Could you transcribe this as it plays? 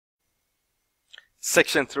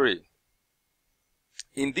Section 3.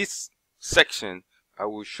 In this section, I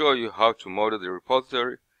will show you how to model the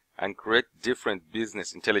repository and create different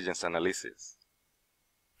business intelligence analyses.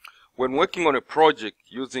 When working on a project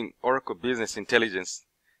using Oracle Business Intelligence,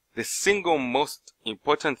 the single most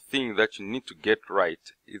important thing that you need to get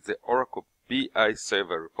right is the Oracle BI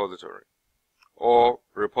Server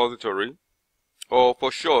repository, or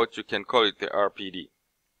for short you can call it the RPD.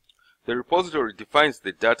 The repository defines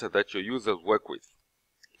the data that your users work with,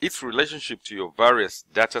 its relationship to your various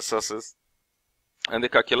data sources, and the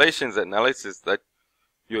calculations and analysis that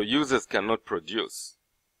your users cannot produce.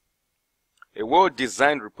 A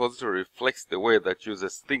well-designed repository reflects the way that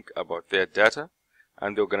users think about their data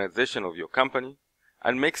and the organization of your company,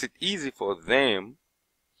 and makes it easy for them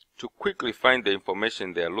to quickly find the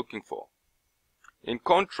information they are looking for. In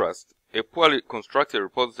contrast, a poorly constructed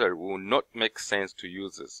repository will not make sense to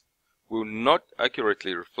users, will not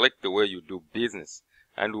accurately reflect the way you do business,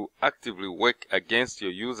 and will actively work against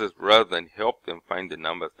your users rather than help them find the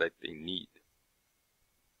numbers that they need.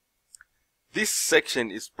 This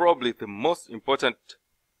section is probably the most important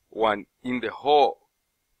one in the whole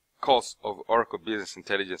course of Oracle Business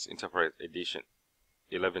Intelligence Enterprise Edition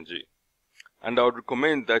 11G, and I would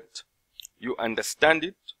recommend that you understand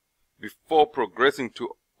it before progressing to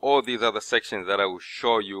all these other sections that I will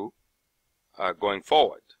show you going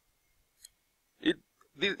forward.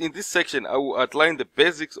 In this section, I will outline the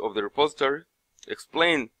basics of the repository,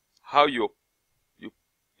 explain how you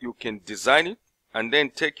can design it, and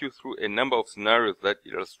then take you through a number of scenarios that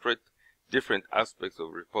illustrate different aspects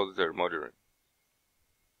of repository modeling.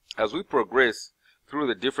 As we progress through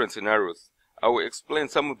the different scenarios, I will explain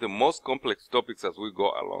some of the most complex topics as we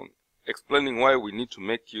go along, explaining why we need to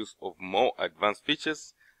make use of more advanced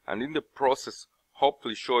features, and in the process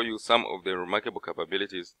hopefully show you some of the remarkable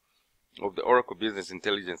capabilities of the Oracle Business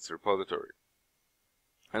Intelligence repository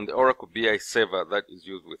and the Oracle BI server that is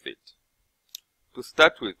used with it. To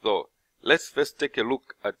start with though, let's first take a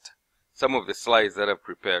look at some of the slides that I've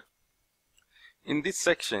prepared. In this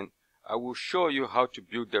section, I will show you how to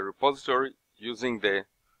build the repository using the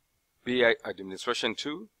BI administration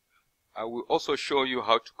tool. I will also show you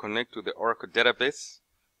how to connect to the Oracle database,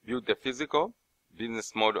 build the physical,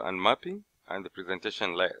 business model and mapping, and the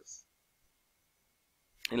presentation layers.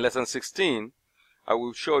 In lesson 16, I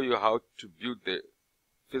will show you how to build the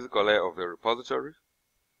physical layer of the repository,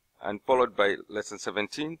 and followed by lesson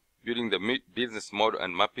 17, building the business model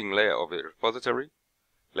and mapping layer of a repository.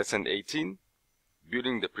 Lesson 18,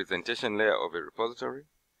 building the presentation layer of a repository.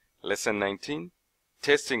 Lesson 19,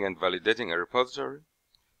 testing and validating a repository.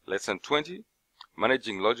 Lesson 20,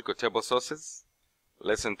 managing logical table sources.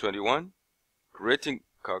 Lesson 21, creating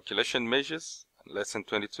calculation measures. And lesson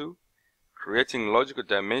 22, creating logical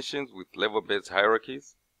dimensions with level-based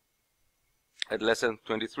hierarchies. At lesson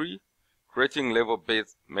 23, creating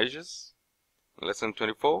level-based measures. Lesson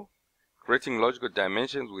 24, creating logical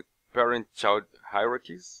dimensions with parent-child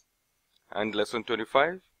hierarchies. And lesson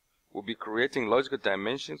 25, we'll be creating logical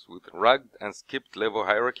dimensions with rugged and skipped level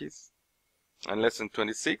hierarchies. And lesson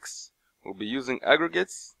 26, we'll be using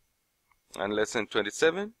aggregates. And lesson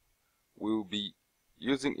 27, we will be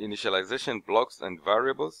using initialization blocks and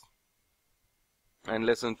variables. And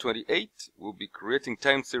lesson 28, we'll be creating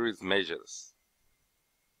time series measures.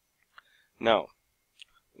 Now,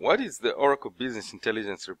 what is the Oracle Business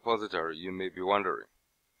Intelligence repository, you may be wondering?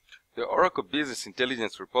 The Oracle Business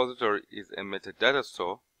Intelligence repository is a metadata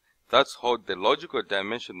store that holds the logical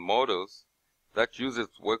dimension models that users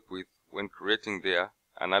work with when creating their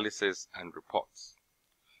analyses and reports.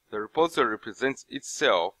 The repository represents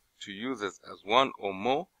itself to users as one or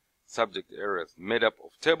more subject areas made up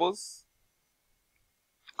of tables,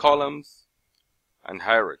 columns, and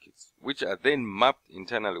hierarchies, which are then mapped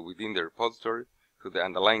internally within the repository to the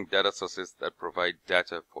underlying data sources that provide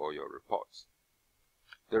data for your reports.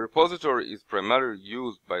 The repository is primarily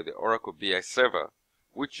used by the Oracle BI server,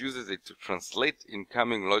 which uses it to translate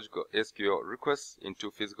incoming logical SQL requests into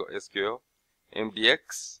physical SQL,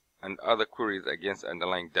 MDX, and other queries against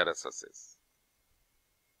underlying data sources.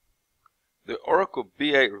 The Oracle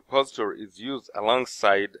BI repository is used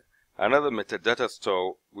alongside another metadata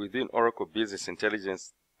store within Oracle Business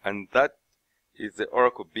Intelligence, and that is the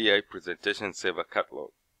Oracle BI Presentation Server Catalog.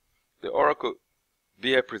 The Oracle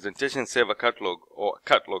BI Presentation Server Catalog, or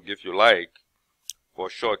catalog if you like, for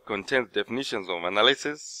short, contains definitions of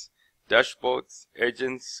analysis, dashboards,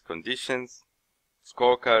 agents, conditions,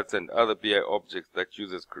 scorecards, and other BI objects that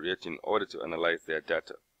users create in order to analyze their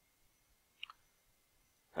data.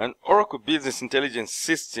 An Oracle Business Intelligence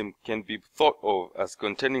system can be thought of as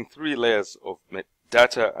containing three layers of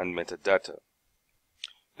data and metadata.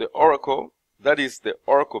 The Oracle that is the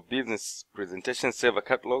Oracle Business Presentation Server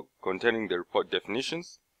Catalog containing the report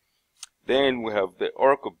definitions. Then we have the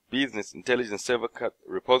Oracle Business Intelligence Server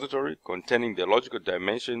repository containing the logical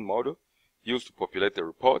dimension model used to populate the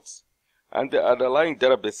reports, and the underlying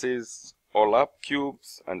databases, OLAP,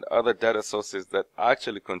 cubes, and other data sources that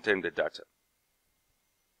actually contain the data.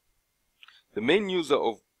 The main user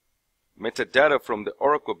of metadata from the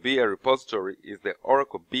Oracle BI repository is the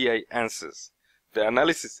Oracle BI Answers, the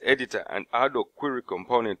analysis editor and ad hoc query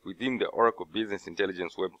component within the Oracle Business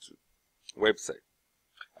Intelligence website.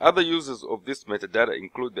 Other users of this metadata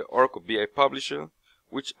include the Oracle BI Publisher,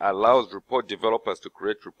 which allows report developers to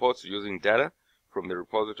create reports using data from the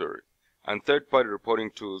repository, and third-party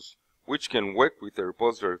reporting tools, which can work with the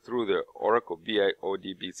repository through the Oracle BI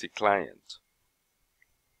ODBC client.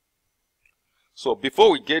 So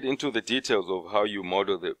before we get into the details of how you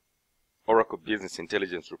model the Oracle Business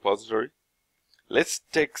Intelligence repository, let's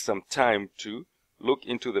take some time to look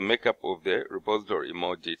into the makeup of the repository in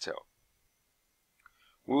more detail.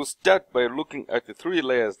 We'll start by looking at the three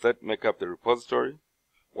layers that make up the repository,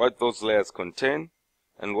 what those layers contain,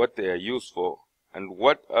 and what they are used for, and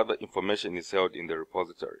what other information is held in the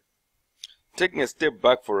repository. Taking a step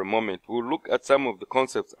back for a moment, we'll look at some of the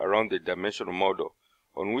concepts around the dimensional model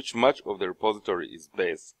on which much of the repository is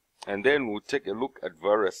based, and then we'll take a look at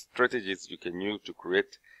various strategies you can use to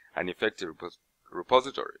create an effective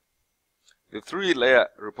repository. The three-layer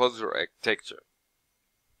repository architecture.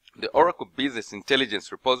 The Oracle Business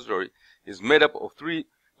Intelligence repository is made up of three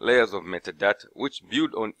layers of metadata which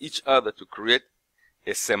build on each other to create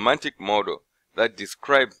a semantic model that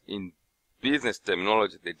describes in business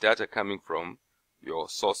terminology the data coming from your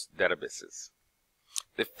source databases.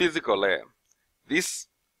 The physical layer. This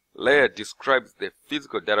layer describes the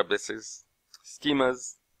physical databases,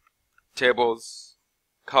 schemas, tables,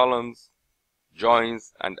 columns,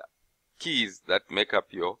 joins, and keys that make up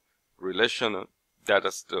your relational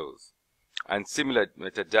data stores, and similar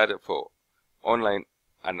metadata for online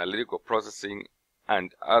analytical processing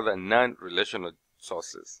and other non-relational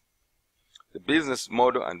sources. The business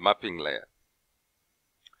model and mapping layer.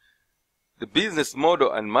 The business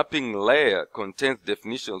model and mapping layer contains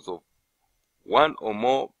definitions of one or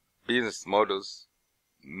more business models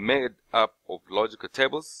made up of logical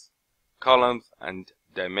tables, columns, and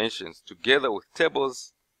dimensions, together with table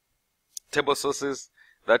sources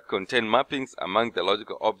that contain mappings among the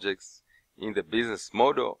logical objects in the business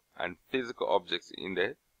model and physical objects in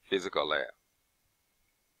the physical layer.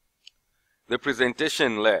 The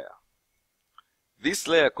presentation layer. This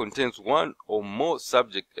layer contains one or more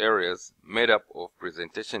subject areas made up of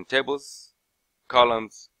presentation tables,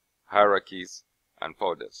 columns, hierarchies, and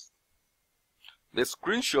folders. The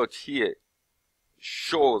screenshot here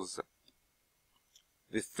shows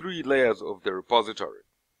the three layers of the repository.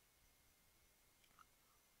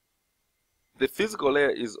 The physical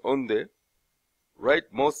layer is on the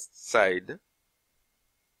rightmost side,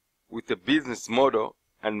 with the business model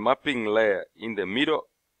and mapping layer in the middle,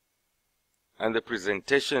 and the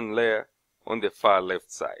presentation layer on the far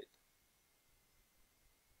left side.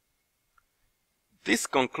 This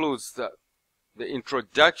concludes the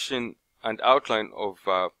introduction and outline of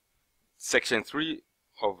section 3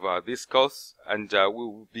 of this course, and we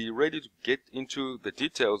will be ready to get into the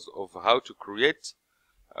details of how to create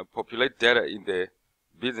populate data in the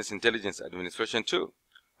Business Intelligence Administration tool,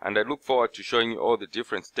 and I look forward to showing you all the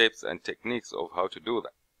different steps and techniques of how to do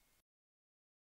that.